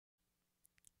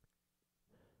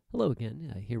Hello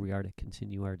again. Here we are to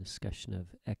continue our discussion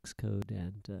of Xcode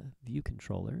and view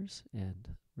controllers, and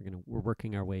we're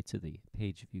working our way to the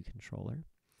page view controller.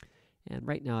 And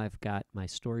right now I've got my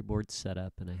storyboard set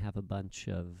up, and I have a bunch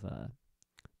of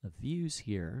views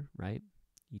here, right?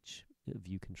 Each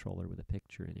view controller with a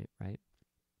picture in it, right?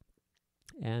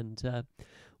 And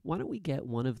why don't we get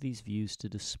one of these views to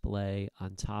display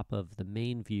on top of the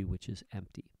main view, which is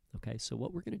empty? Okay, so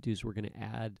what we're going to do is we're going to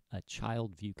add a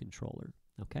child view controller.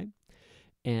 Okay,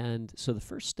 and so the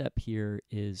first step here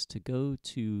is to go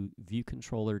to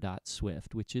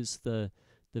ViewController.Swift, which is the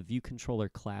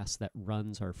ViewController class that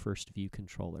runs our first view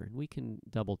controller. And we can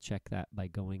double check that by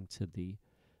going to the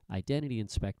identity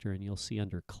inspector, and you'll see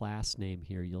under class name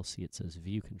here, you'll see it says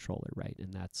ViewController, right?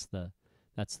 And that's the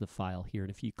file here.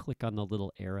 And if you click on the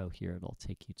little arrow here, it'll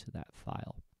take you to that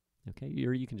file. Okay,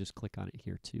 or you can just click on it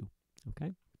here too.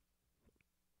 Okay.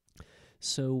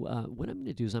 So what I'm going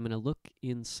to do is I'm going to look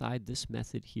inside this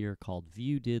method here called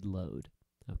Viewdidload.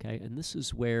 Okay, and this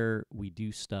is where we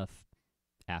do stuff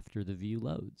after the view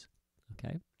loads.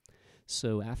 Okay,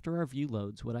 so after our view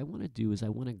loads, what I want to do is I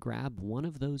want to grab one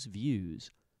of those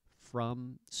views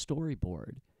from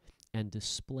storyboard and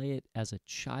display it as a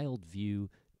child view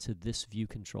to this view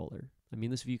controller. I mean,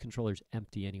 this view controller is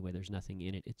empty anyway. There's nothing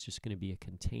in it. It's just going to be a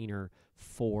container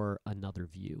for another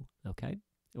view. Okay,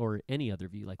 or any other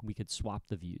view. Like we could swap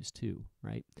the views too,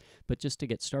 right? But just to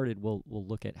get started, we'll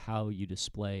look at how you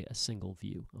display a single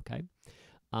view. Okay.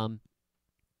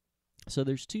 So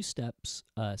there's two steps.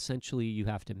 Essentially, you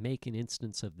have to make an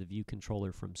instance of the view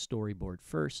controller from storyboard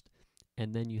first,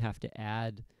 and then you have to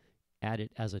add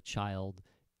it as a child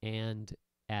and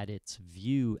add its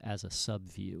view as a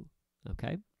subview.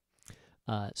 Okay.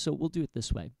 So we'll do it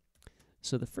this way.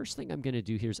 So the first thing I'm going to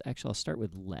do here is actually I'll start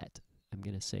with let. I'm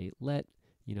going to say let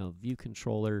view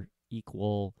controller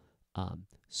equal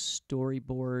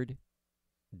storyboard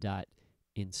dot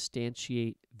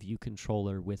instantiate view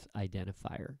controller with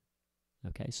identifier.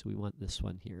 Okay, so we want this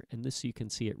one here, and this, you can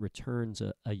see, it returns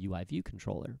a UI view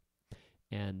controller,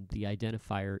 and the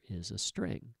identifier is a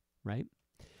string, right?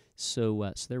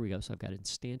 So so there we go. So I've got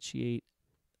instantiate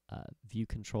view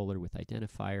controller with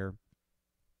identifier,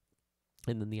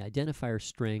 and then the identifier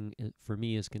string for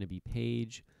me is going to be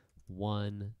page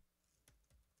 1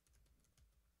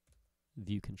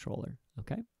 view controller.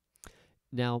 Okay,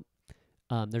 now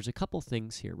there's a couple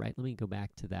things here, right? Let me go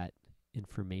back to that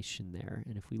information there,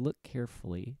 and if we look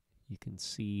carefully, you can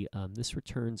see this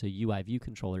returns a UI view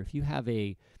controller. If you have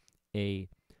a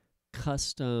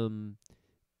custom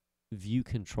view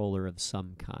controller of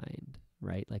some kind,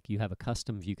 right, like you have a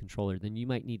custom view controller, then you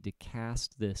might need to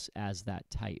cast this as that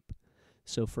type.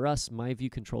 So for us, my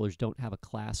view controllers don't have a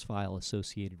class file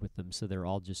associated with them, so they're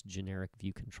all just generic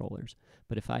view controllers.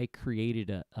 But if I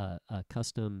created a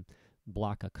custom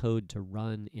block of code to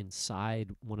run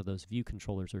inside one of those view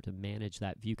controllers or to manage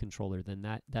that view controller, then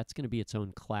that's going to be its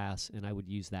own class, and I would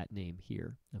use that name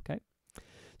here. Okay.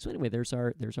 So anyway, there's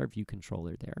our view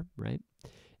controller there, right?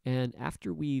 And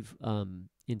after we've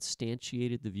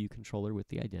instantiated the view controller with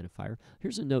the identifier,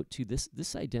 here's a note too. This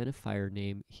identifier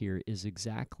name here is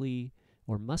exactly,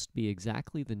 or must be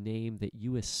exactly, the name that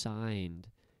you assigned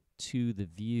to the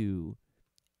view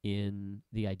in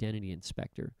the identity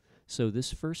inspector. So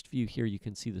this first view here, you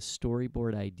can see the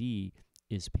storyboard ID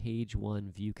is page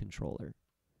 1 view controller,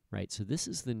 right? So this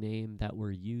is the name that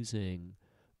we're using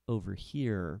over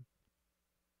here.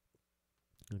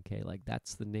 Okay, like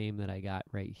that's the name that I got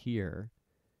right here.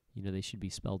 They should be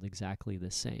spelled exactly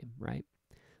the same, right?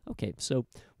 Okay, so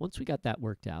once we got that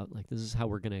worked out, like this is how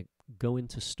we're going to go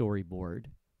into storyboard,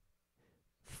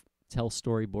 tell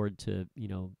storyboard to,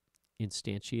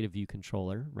 instantiate a view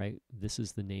controller, right? This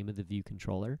is the name of the view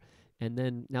controller. And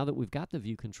then now that we've got the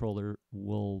view controller,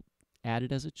 we'll add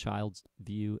it as a child's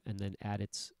view and then add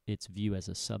its view as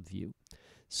a subview.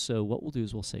 So what we'll do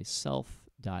is we'll say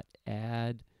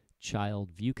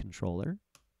self.addChildViewController,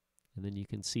 and then you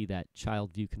can see that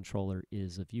child view controller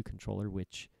is a view controller,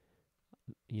 which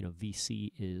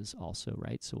VC is also,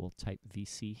 right? So we'll type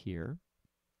VC here.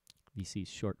 VC is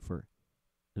short for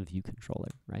a view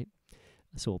controller, right?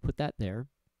 So we'll put that there.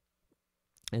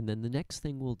 And then the next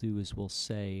thing we'll do is we'll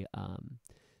say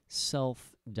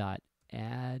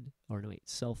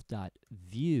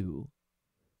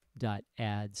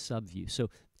self.addView.addSubView. So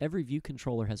every view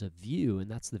controller has a view,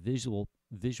 and that's the visual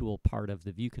part of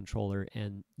the view controller.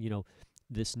 And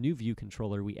this new view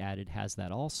controller we added has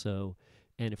that also.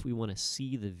 And if we want to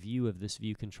see the view of this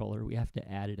view controller, we have to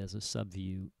add it as a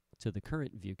subview to the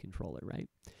current view controller, right?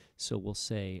 So we'll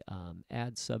say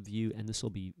addSubView, and this will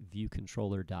be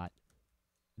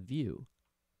ViewController.View,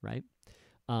 right?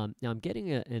 Now I'm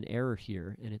getting an error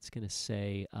here, and it's going to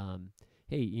say,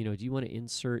 hey, do you want to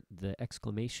insert the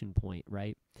exclamation point,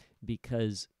 right?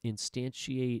 Because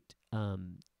instantiate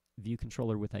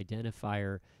ViewController with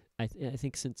identifier, I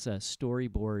think since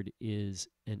storyboard is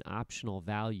an optional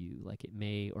value, like it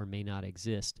may or may not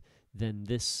exist, then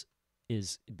this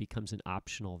becomes an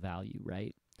optional value,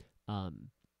 right?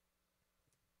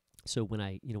 So when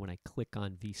I click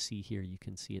on VC here, you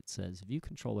can see it says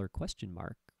ViewController ?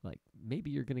 Like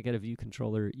maybe you're going to get a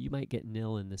ViewController. You might get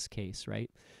nil in this case, right?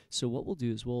 So what we'll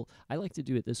do is I like to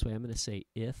do it this way. I'm going to say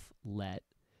if let,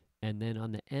 and then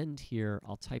on the end here,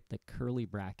 I'll type the curly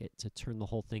bracket to turn the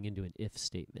whole thing into an if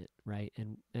statement, right?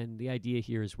 And the idea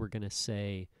here is we're going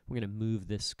to move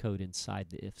this code inside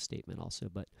the if statement also.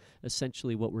 But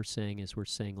essentially what we're saying is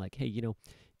like, hey,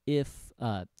 if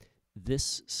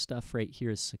this stuff right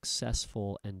here is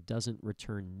successful and doesn't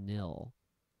return nil,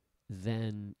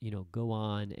 then go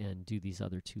on and do these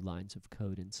other 2 lines of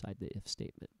code inside the if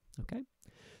statement. Okay.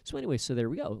 So anyway, so there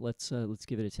we go. Let's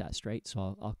give it a test, right?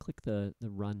 So I'll click the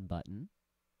run button.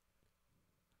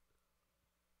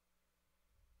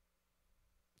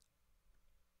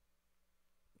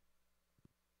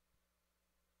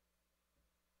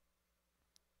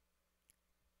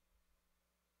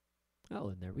 Oh,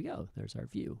 and there we go. There's our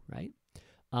view, right?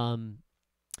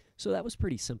 So that was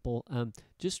pretty simple.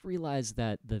 Just realize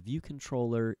that the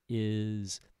ViewController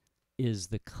is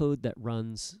the code that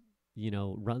runs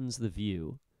the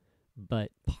view,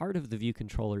 but part of the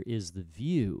ViewController is the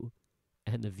view,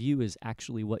 and the view is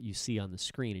actually what you see on the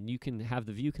screen. And you can have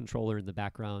the ViewController in the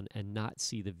background and not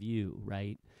see the view,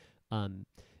 right?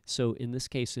 So in this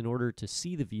case, in order to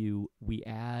see the view, we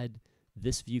add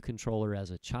this ViewController as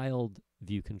a child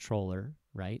ViewController,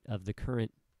 right, of the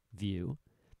current view.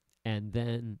 And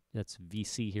then that's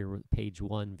VC here, page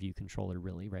 1 ViewController,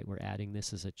 really, right? We're adding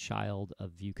this as a child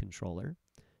of ViewController,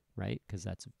 right? Because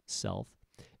that's self.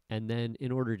 And then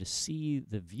in order to see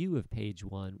the view of page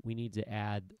 1, we need to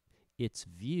add its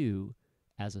view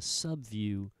as a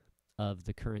subview of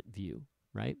the current view,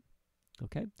 right?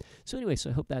 Okay. So anyway,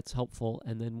 so I hope that's helpful.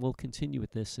 And then we'll continue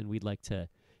with this, and we'd like to,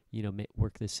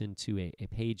 work this into a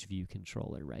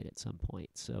PageViewController, right, at some point.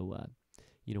 So,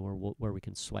 where we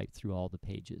can swipe through all the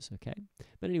pages, okay?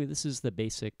 But anyway, this is the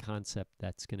basic concept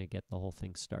that's going to get the whole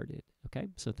thing started, okay?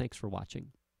 So thanks for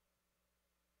watching.